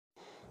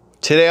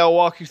Today I'll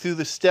walk you through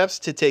the steps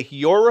to take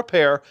your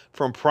repair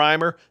from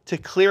primer to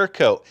clear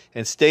coat,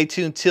 and stay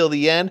tuned till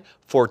the end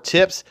for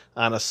tips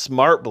on a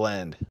smart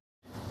blend.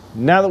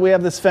 Now that we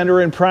have this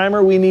fender in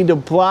primer, we need to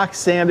block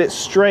sand it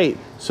straight.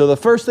 So the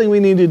first thing we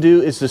need to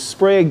do is to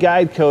spray a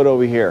guide coat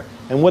over here.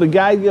 And what a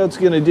guide coat's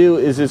going to do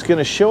is it's going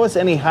to show us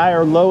any high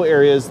or low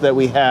areas that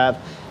we have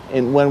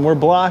when we're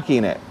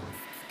blocking it.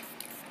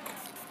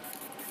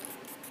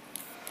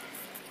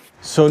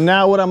 So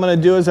now what I'm going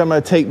to do is I'm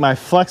going to take my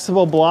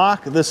flexible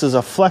block. This is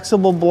a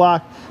flexible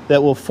block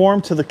that will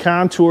form to the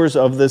contours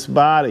of this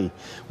body.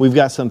 We've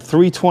got some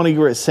 320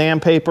 grit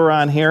sandpaper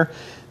on here.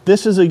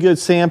 This is a good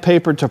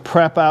sandpaper to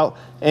prep out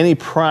any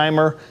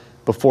primer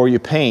before you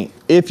paint.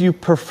 If you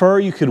prefer,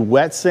 you could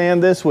wet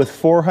sand this with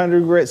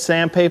 400 grit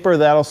sandpaper.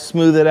 That'll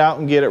smooth it out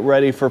and get it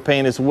ready for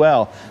paint as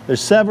well.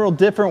 There's several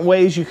different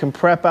ways you can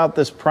prep out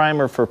this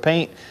primer for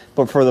paint,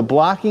 but for the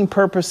blocking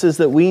purposes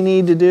that we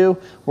need to do,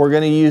 we're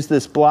going to use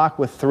this block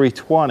with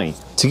 320.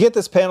 To get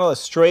this panel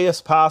as straight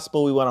as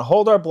possible, we want to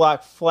hold our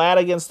block flat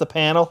against the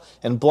panel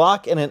and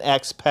block in an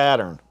X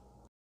pattern.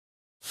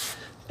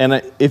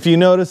 And if you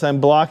notice,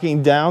 I'm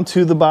blocking down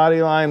to the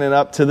body line and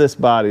up to this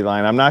body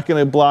line. I'm not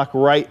going to block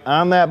right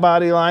on that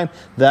body line.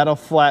 That'll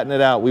flatten it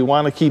out. We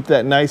want to keep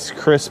that nice,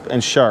 crisp,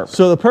 and sharp.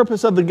 So the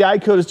purpose of the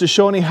guide coat is to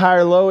show any high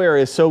or low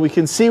areas. So we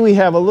can see we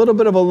have a little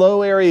bit of a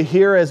low area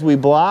here as we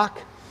block,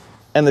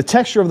 and the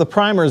texture of the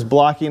primer is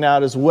blocking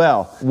out as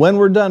well. When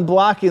we're done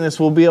blocking this,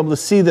 we'll be able to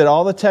see that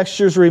all the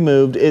texture is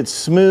removed. It's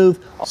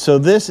smooth. So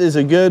this is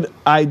a good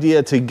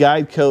idea to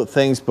guide coat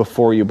things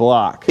before you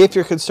block. If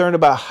you're concerned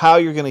about how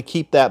you're going to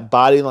keep that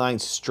body line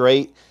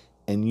straight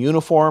and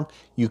uniform,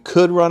 you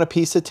could run a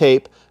piece of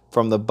tape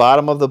from the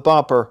bottom of the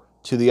bumper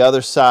to the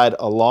other side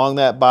along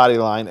that body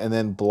line and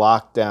then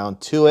block down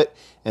to it,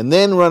 and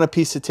then run a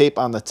piece of tape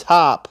on the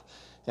top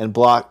and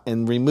block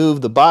and remove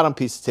the bottom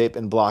piece of tape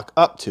and block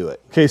up to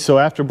it. Okay, so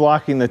after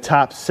blocking the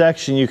top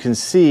section, you can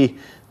see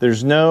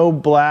there's no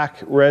black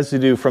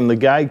residue from the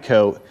guide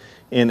coat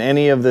in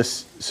any of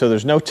this, so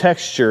there's no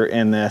texture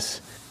in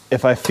this.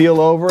 If I feel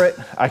over it,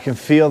 I can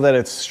feel that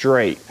it's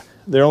straight.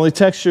 The only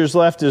textures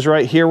left is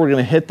right here. We're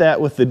going to hit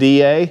that with the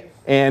DA,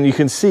 and you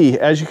can see,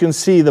 as you can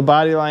see, the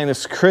body line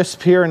is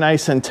crisp here,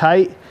 nice and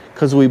tight,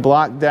 because we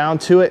blocked down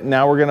to it.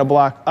 Now we're going to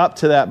block up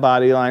to that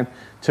body line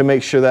to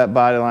make sure that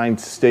body line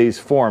stays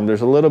formed.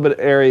 There's a little bit of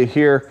area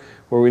here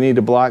where we need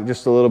to block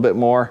just a little bit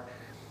more,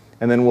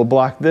 and then we'll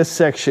block this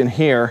section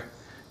here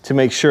to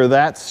make sure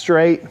that's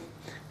straight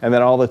and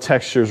that all the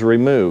texture is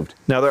removed.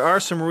 Now there are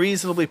some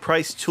reasonably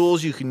priced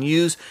tools you can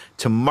use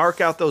to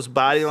mark out those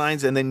body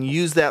lines and then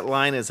use that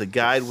line as a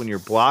guide when you're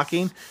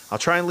blocking. I'll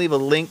try and leave a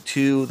link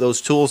to those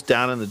tools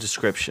down in the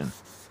description.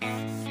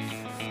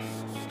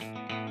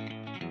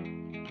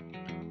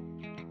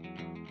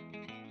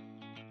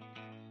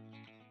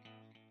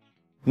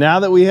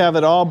 Now that we have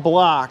it all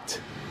blocked,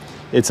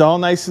 it's all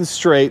nice and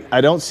straight.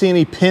 I don't see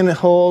any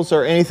pinholes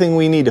or anything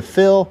we need to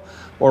fill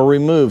or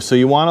remove. So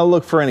you want to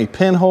look for any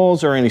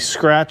pinholes or any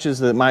scratches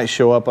that might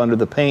show up under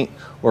the paint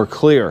or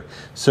clear.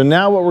 So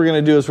now what we're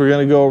going to do is we're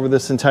going to go over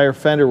this entire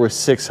fender with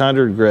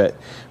 600 grit.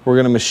 We're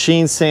going to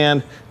machine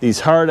sand these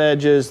hard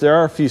edges. There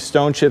are a few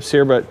stone chips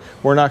here, but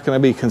we're not going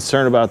to be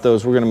concerned about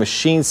those. We're going to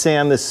machine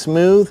sand this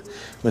smooth,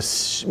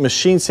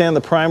 machine sand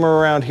the primer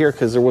around here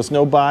because there was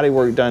no body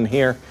work done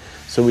here.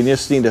 So we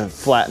just need to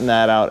flatten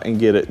that out and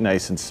get it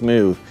nice and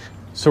smooth.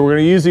 So we're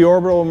going to use the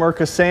orbital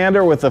mirka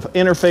sander with the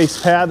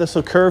interface pad. This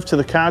will curve to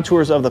the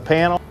contours of the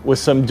panel with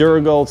some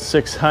Duragold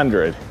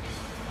 600.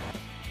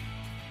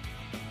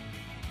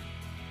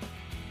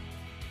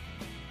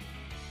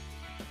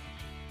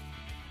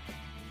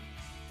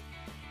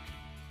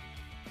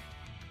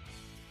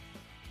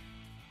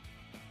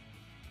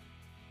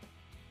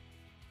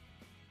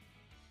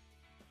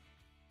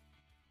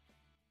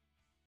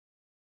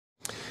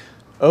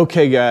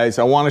 Okay guys,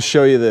 I want to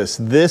show you this.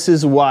 This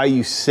is why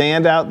you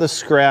sand out the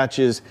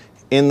scratches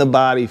in the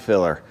body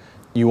filler.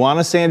 You want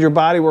to sand your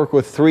bodywork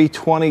with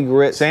 320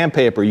 grit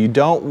sandpaper. You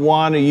don't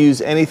want to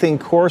use anything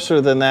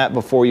coarser than that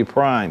before you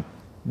prime.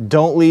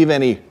 Don't leave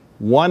any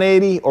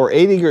 180 or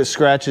 80 grit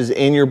scratches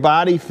in your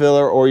body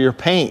filler or your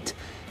paint.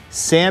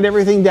 Sand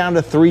everything down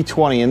to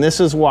 320, and this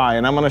is why,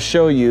 and I'm going to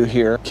show you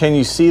here. Can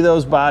you see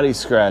those body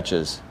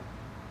scratches?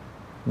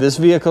 This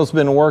vehicle's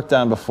been worked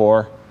on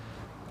before,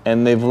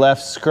 and they've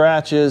left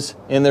scratches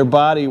in their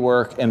body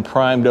work and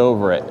primed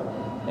over it.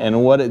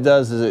 And what it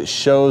does is it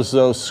shows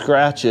those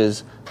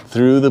scratches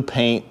through the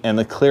paint and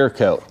the clear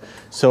coat.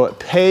 So it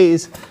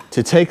pays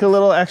to take a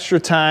little extra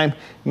time,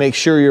 make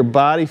sure your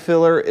body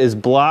filler is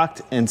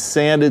blocked and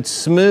sanded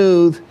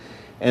smooth,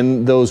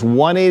 and those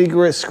 180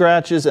 grit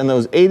scratches and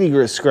those 80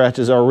 grit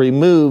scratches are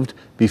removed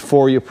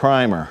before you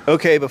primer.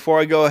 Okay, before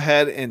I go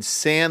ahead and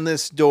sand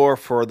this door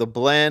for the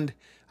blend,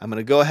 I'm going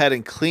to go ahead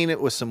and clean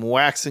it with some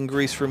wax and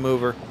grease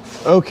remover.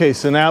 Okay,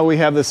 so now we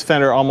have this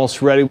fender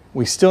almost ready.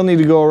 We still need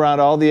to go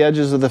around all the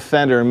edges of the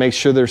fender and make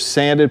sure they're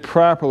sanded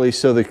properly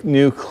so the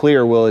new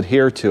clear will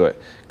adhere to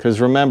it. Because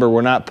remember,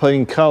 we're not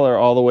putting color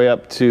all the way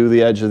up to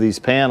the edge of these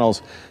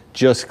panels,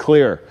 just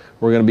clear.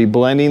 We're going to be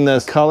blending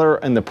this color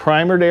in the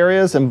primered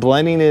areas and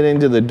blending it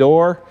into the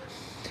door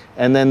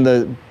and then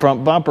the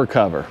front bumper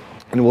cover.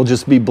 And we'll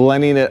just be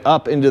blending it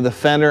up into the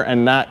fender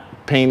and not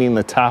painting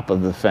the top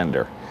of the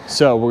fender.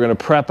 So we're going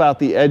to prep out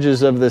the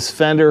edges of this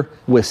fender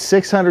with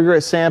 600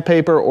 grit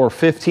sandpaper or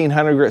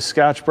 1500 grit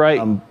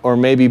Scotch-Brite, or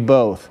maybe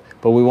both.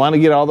 But we want to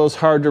get all those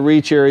hard to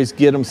reach areas,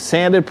 get them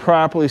sanded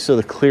properly so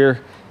the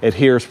clear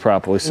adheres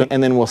properly.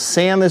 And then we'll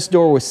sand this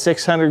door with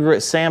 600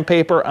 grit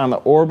sandpaper on the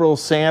orbital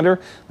sander.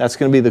 That's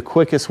going to be the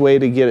quickest way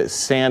to get it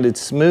sanded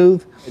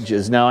smooth.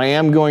 Now I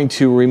am going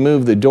to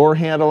remove the door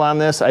handle on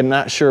this. I'm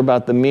not sure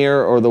about the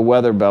mirror or the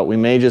weather belt. We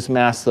may just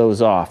mask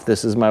those off.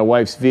 This is my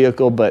wife's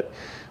vehicle, but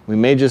we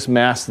may just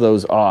mask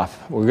those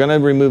off. We're going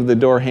to remove the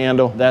door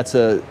handle. That's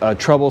a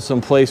troublesome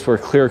place where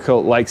clear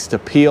coat likes to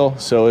peel,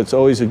 so it's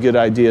always a good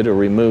idea to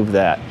remove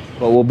that.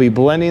 But we'll be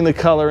blending the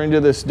color into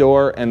this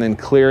door and then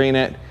clearing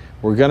it.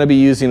 We're going to be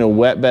using a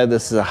wet bed.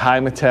 This is a high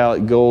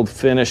metallic gold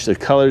finish. The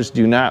colors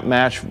do not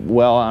match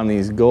well on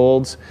these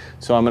golds,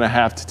 so I'm going to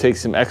have to take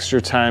some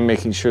extra time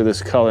making sure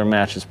this color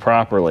matches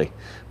properly.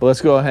 But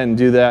let's go ahead and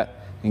do that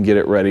and get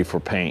it ready for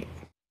paint.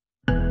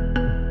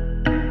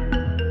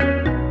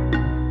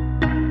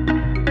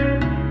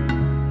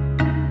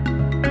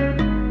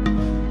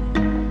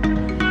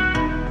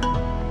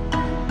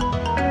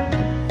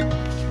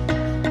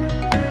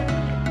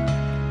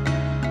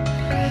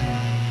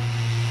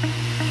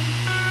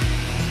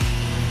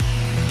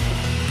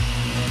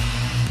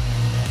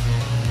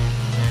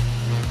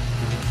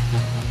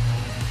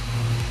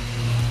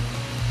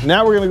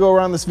 Now we're going to go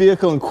around this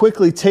vehicle and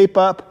quickly tape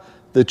up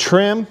the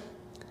trim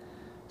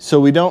so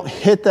we don't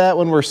hit that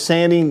when we're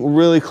sanding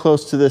really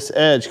close to this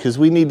edge, because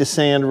we need to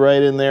sand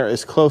right in there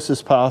as close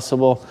as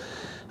possible.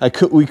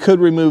 We could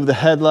remove the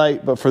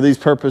headlight, but for these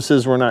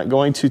purposes we're not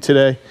going to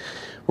today.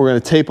 We're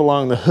going to tape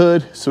along the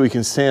hood so we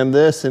can sand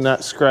this and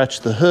not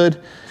scratch the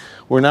hood.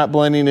 We're not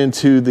blending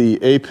into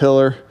the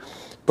A-pillar,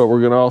 but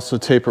we're going to also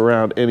tape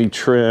around any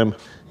trim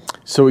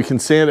so we can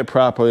sand it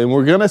properly. And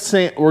we're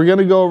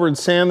gonna go over and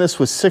sand this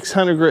with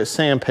 600 grit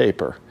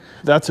sandpaper.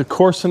 That's a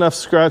coarse enough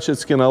scratch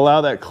that's gonna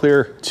allow that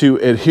clear to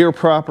adhere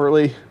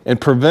properly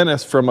and prevent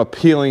us from a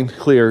peeling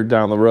clear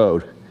down the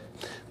road.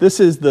 This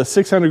is the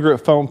 600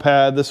 grit foam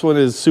pad. This one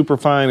is super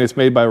fine. It's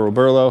made by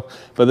Roberto,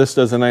 but this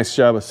does a nice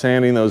job of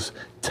sanding those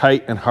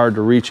tight and hard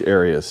to reach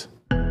areas.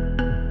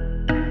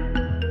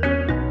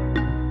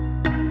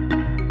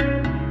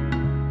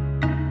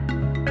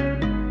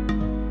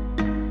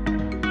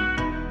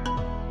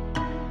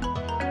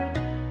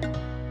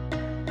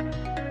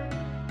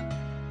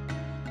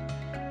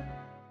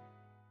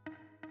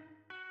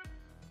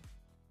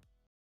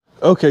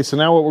 Okay, so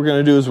now what we're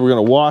going to do is we're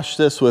going to wash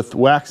this with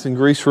wax and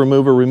grease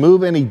remover.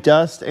 Remove any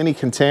dust, any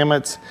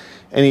contaminants,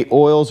 any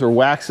oils or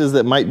waxes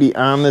that might be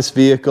on this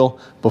vehicle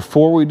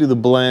before we do the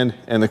blend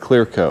and the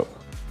clear coat.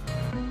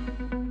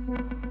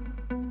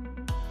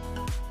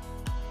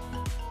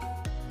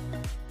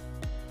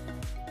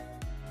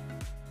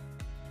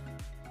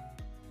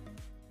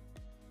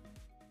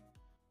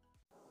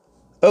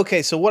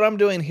 Okay, so what I'm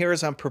doing here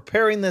is I'm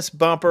preparing this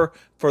bumper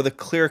for the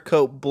clear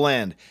coat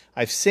blend.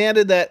 I've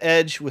sanded that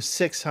edge with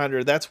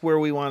 600. That's where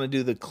we want to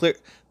do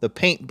the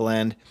paint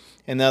blend.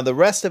 And now the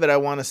rest of it I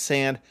want to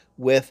sand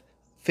with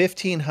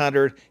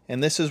 1500,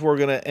 and this is where we're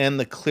going to end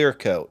the clear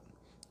coat.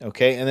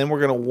 Okay, and then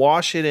we're going to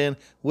wash it in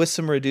with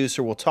some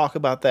reducer. We'll talk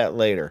about that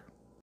later.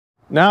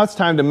 Now it's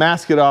time to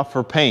mask it off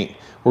for paint.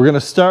 We're going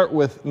to start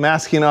with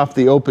masking off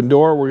the open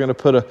door. We're going to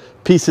put a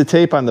piece of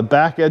tape on the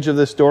back edge of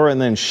this door and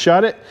then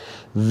shut it.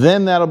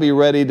 Then that'll be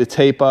ready to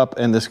tape up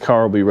and this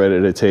car will be ready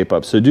to tape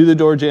up. So do the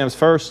door jambs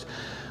first.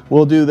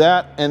 We'll do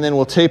that and then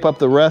we'll tape up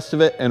the rest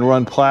of it and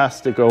run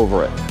plastic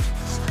over it.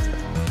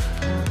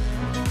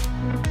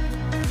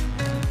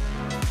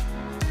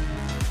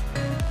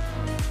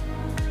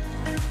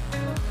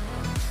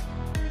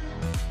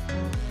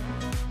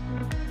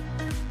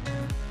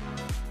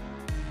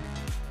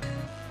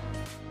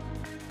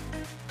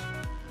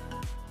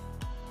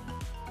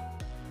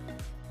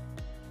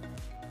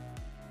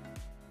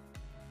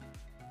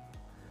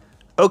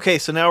 Okay,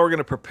 so now we're going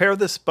to prepare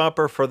this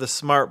bumper for the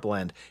smart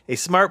blend. A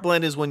smart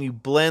blend is when you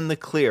blend the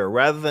clear.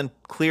 Rather than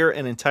clear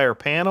an entire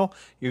panel,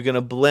 you're going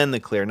to blend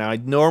the clear. Now, I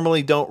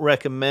normally don't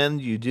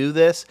recommend you do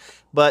this,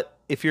 but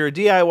if you're a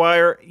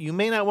DIYer, you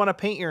may not want to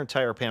paint your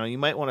entire panel. You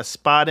might want to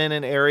spot in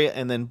an area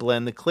and then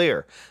blend the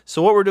clear.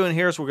 So what we're doing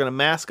here is we're going to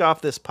mask off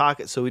this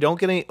pocket so we don't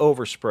get any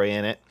overspray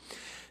in it.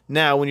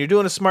 Now, when you're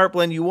doing a smart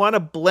blend, you want to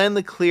blend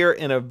the clear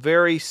in a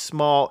very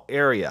small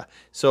area.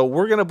 So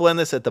we're going to blend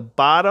this at the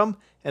bottom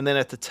and then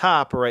at the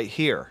top right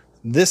here.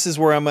 This is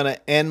where I'm going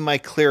to end my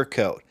clear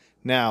coat.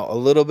 Now, a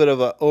little bit of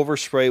an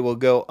overspray will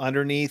go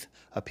underneath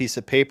a piece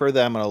of paper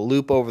that I'm going to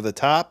loop over the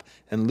top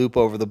and loop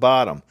over the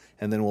bottom.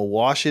 And then we'll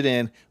wash it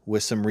in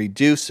with some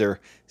reducer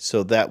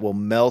so that will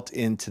melt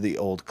into the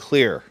old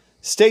clear.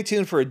 Stay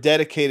tuned for a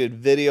dedicated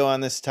video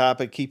on this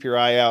topic. Keep your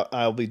eye out.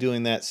 I'll be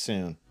doing that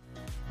soon.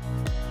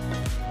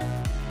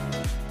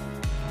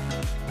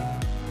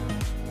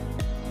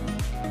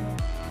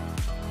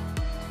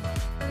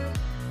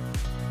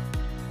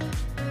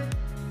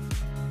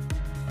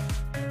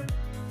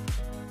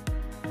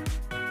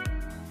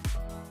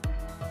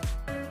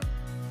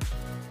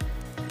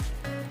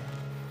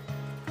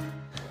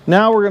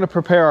 Now we're going to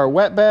prepare our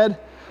wet bed,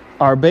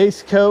 our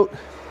base coat,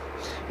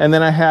 and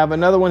then I have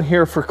another one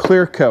here for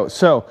clear coat.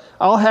 So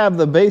I'll have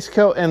the base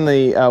coat and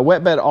the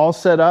wet bed all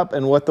set up,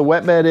 and what the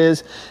wet bed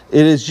is,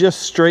 it is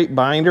just straight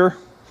binder.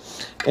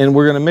 And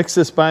we're going to mix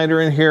this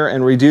binder in here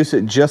and reduce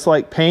it just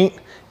like paint.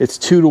 It's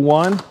 2 to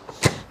 1.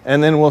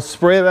 And then we'll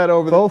spray that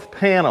over both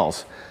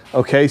panels.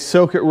 Okay,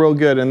 soak it real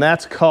good, and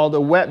that's called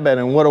a wet bed.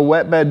 And what a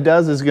wet bed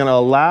does is going to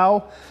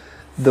allow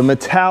the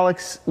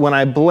metallics, when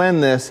I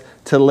blend this,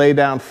 to lay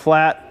down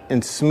flat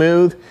and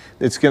smooth.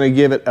 It's going to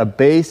give it a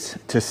base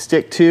to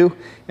stick to,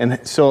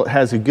 and so it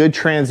has a good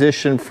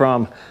transition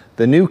from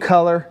the new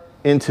color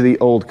into the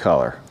old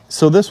color.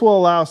 So this will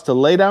allow us to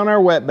lay down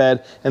our wet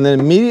bed and then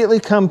immediately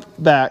come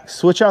back,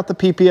 switch out the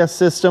PPS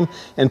system,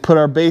 and put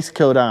our base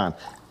coat on.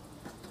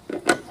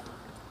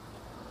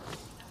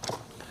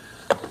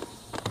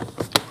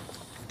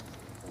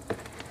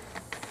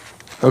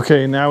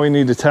 Okay, now we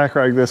need to tack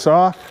rag this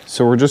off.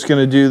 So we're just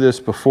gonna do this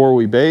before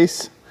we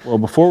base. Well,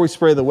 before we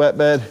spray the wet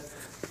bed,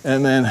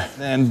 and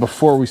then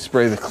before we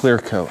spray the clear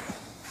coat.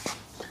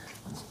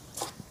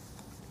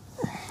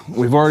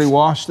 We've already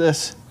washed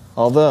this,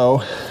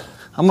 although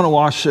I'm gonna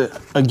wash it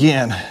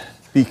again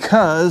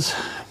because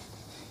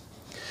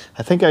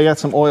I think I got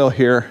some oil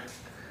here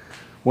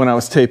when I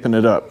was taping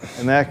it up,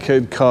 and that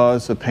could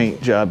cause a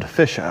paint job to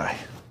fisheye.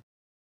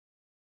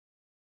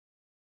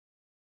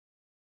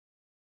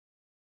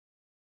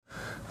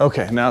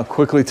 Okay, now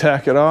quickly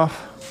tack it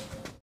off.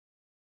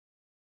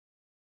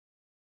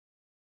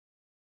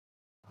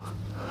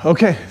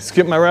 Okay, let's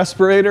get my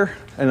respirator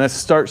and let's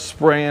start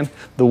spraying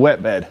the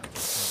wet bed.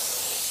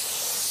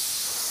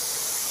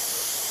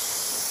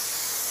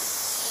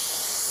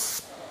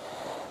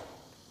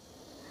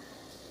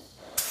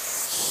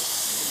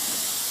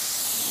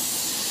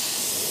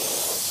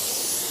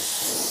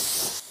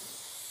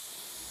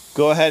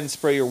 Go ahead and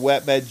spray your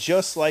wet bed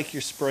just like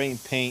you're spraying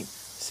paint.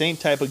 Same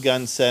type of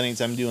gun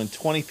settings. I'm doing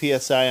 20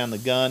 psi on the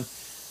gun,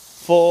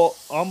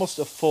 almost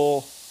a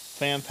full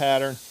fan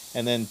pattern,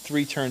 and then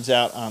 3 turns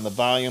out on the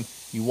volume.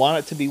 You want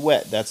it to be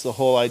wet. That's the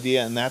whole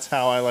idea, and that's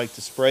how I like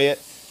to spray it.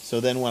 So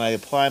then when I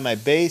apply my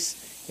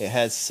base, it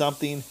has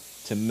something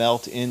to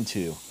melt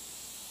into.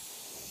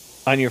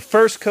 On your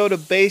first coat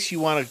of base, you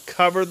want to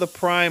cover the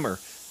primer.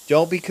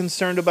 Don't be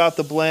concerned about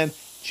the blend.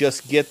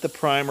 Just get the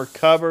primer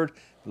covered.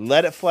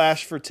 Let it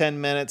flash for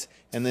 10 minutes,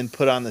 and then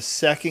put on the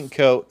second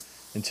coat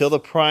until the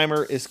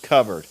primer is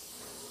covered.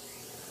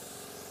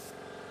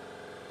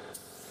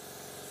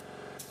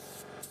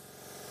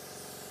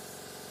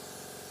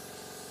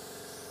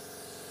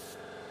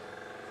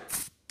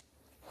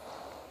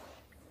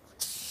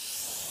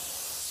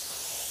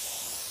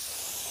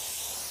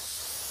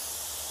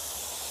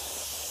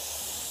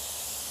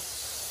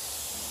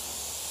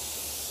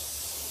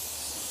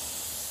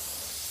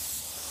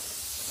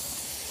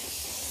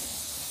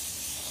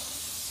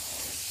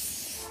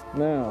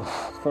 Now,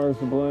 as far as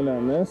the blend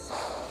on this,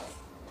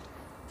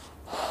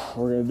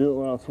 we're going to do it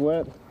while it's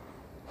wet.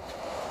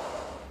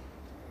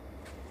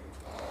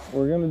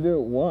 We're going to do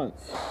it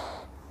once,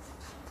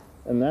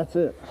 and that's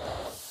it.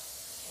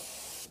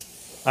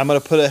 I'm going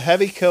to put a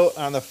heavy coat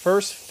on the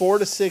first 4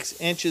 to 6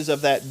 inches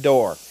of that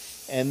door,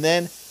 and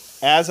then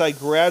as I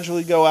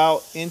gradually go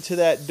out into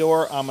that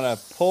door, I'm going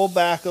to pull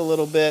back a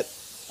little bit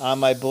on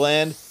my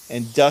blend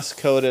and dust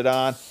coat it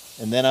on,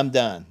 and then I'm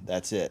done.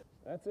 That's it.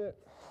 That's it.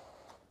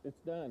 It's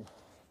done.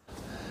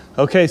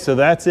 Okay, so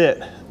that's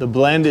it. The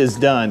blend is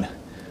done.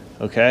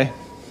 Okay?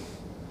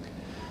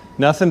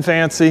 Nothing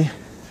fancy.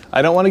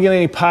 I don't want to get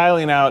any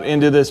piling out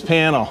into this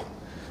panel.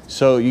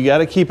 So you got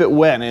to keep it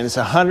wet, and it's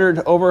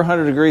over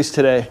 100 degrees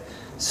today,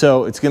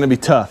 so it's going to be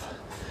tough.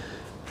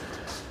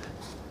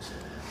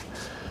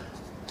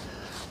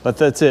 But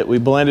that's it. We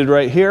blended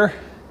right here.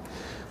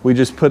 We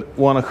just put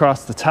one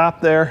across the top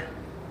there.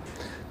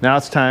 Now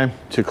it's time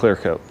to clear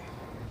coat.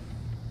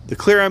 The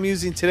clear I'm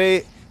using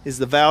today is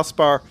the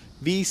Valspar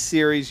V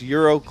Series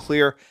Euro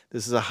Clear.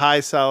 This is a high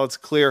solids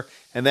clear,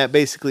 and that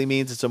basically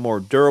means it's a more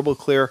durable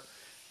clear.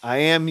 I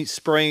am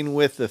spraying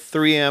with the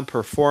 3M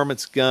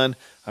Performance gun.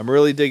 I'm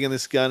really digging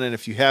this gun, and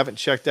if you haven't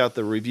checked out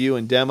the review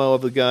and demo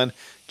of the gun,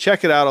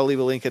 check it out. I'll leave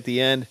a link at the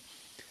end.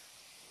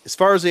 As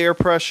far as the air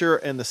pressure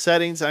and the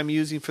settings I'm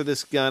using for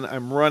this gun,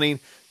 I'm running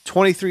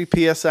 23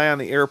 psi on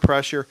the air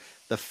pressure.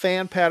 The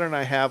fan pattern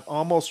I have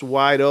almost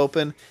wide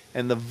open,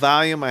 and the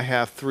volume I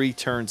have 3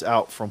 turns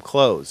out from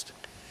closed.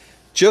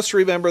 Just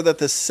remember that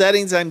the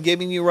settings I'm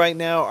giving you right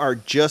now are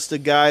just a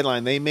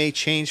guideline. They may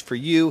change for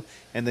you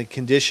and the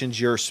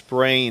conditions you're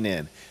spraying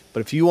in.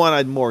 But if you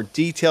want a more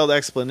detailed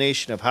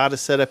explanation of how to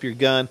set up your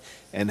gun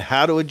and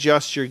how to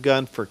adjust your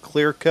gun for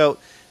clear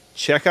coat,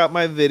 check out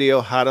my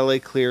video, How to Lay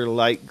Clear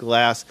Light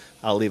Glass.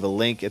 I'll leave a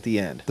link at the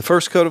end. The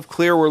first coat of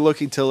clear, we're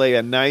looking to lay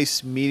a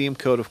nice medium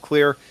coat of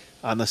clear.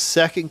 On the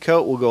second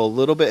coat, we'll go a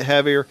little bit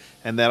heavier,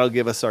 and that'll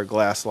give us our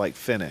glass-like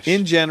finish.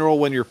 In general,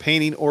 when you're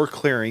painting or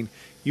clearing,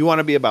 you want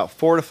to be about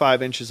 4 to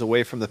 5 inches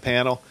away from the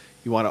panel.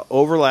 You want to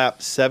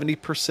overlap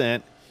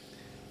 70%.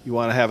 You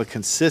want to have a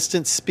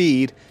consistent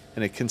speed,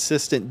 and a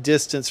consistent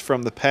distance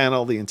from the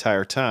panel the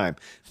entire time.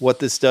 What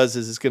this does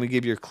is it's going to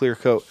give your clear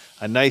coat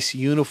a nice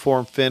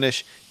uniform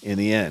finish in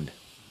the end.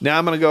 Now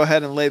I'm going to go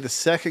ahead and lay the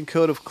second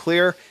coat of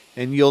clear,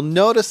 and you'll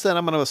notice that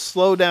I'm going to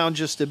slow down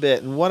just a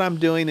bit. And what I'm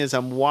doing is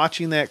I'm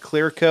watching that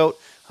clear coat.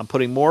 I'm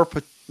putting more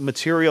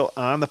material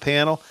on the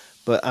panel,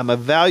 but I'm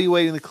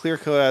evaluating the clear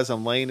coat as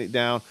I'm laying it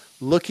down,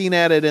 looking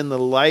at it in the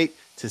light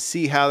to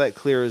see how that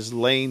clear is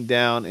laying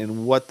down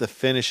and what the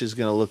finish is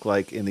going to look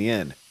like in the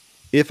end.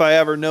 If I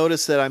ever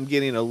notice that I'm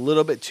getting a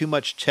little bit too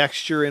much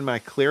texture in my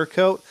clear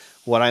coat,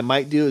 what I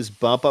might do is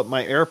bump up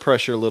my air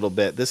pressure a little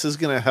bit. This is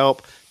going to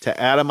help to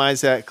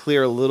atomize that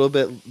clear a little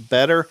bit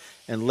better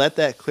and let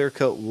that clear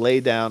coat lay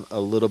down a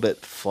little bit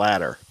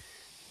flatter.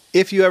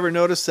 If you ever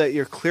notice that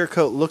your clear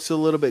coat looks a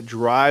little bit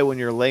dry when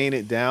you're laying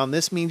it down,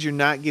 this means you're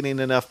not getting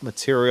enough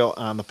material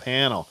on the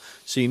panel.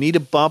 So you need to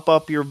bump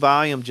up your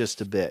volume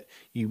just a bit.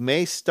 You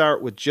may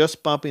start with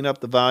just bumping up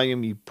the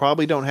volume. You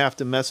probably don't have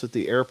to mess with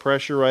the air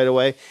pressure right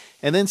away,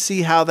 and then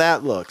see how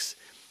that looks.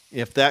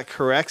 If that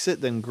corrects it,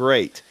 then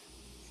great.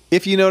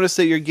 If you notice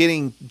that you're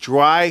getting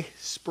dry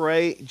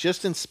spray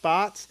just in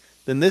spots,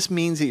 then this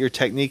means that your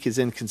technique is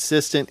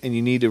inconsistent and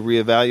you need to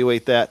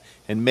reevaluate that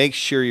and make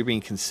sure you're being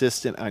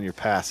consistent on your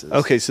passes.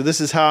 Okay, so this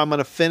is how I'm going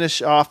to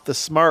finish off the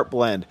Smart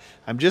Blend.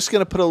 I'm just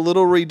going to put a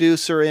little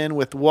reducer in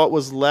with what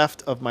was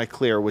left of my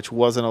clear, which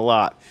wasn't a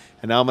lot.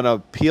 And now I'm going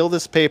to peel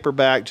this paper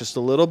back just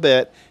a little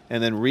bit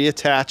and then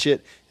reattach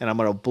it, and I'm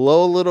going to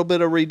blow a little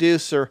bit of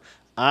reducer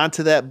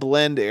onto that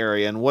blend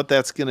area, and what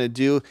that's going to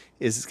do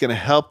is it's going to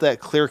help that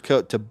clear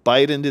coat to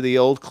bite into the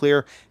old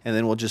clear, and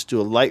then we'll just do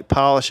a light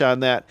polish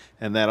on that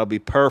and that'll be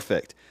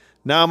perfect.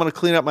 Now I'm going to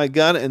clean up my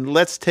gun and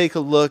let's take a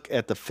look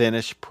at the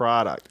finished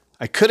product.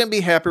 I couldn't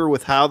be happier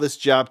with how this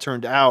job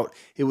turned out.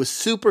 It was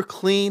super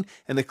clean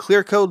and the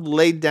clear coat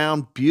laid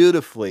down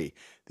beautifully.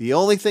 The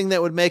only thing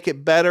that would make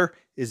it better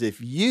is if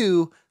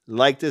you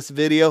like this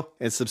video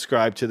and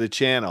subscribe to the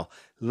channel.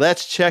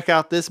 Let's check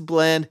out this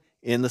blend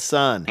in the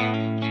sun.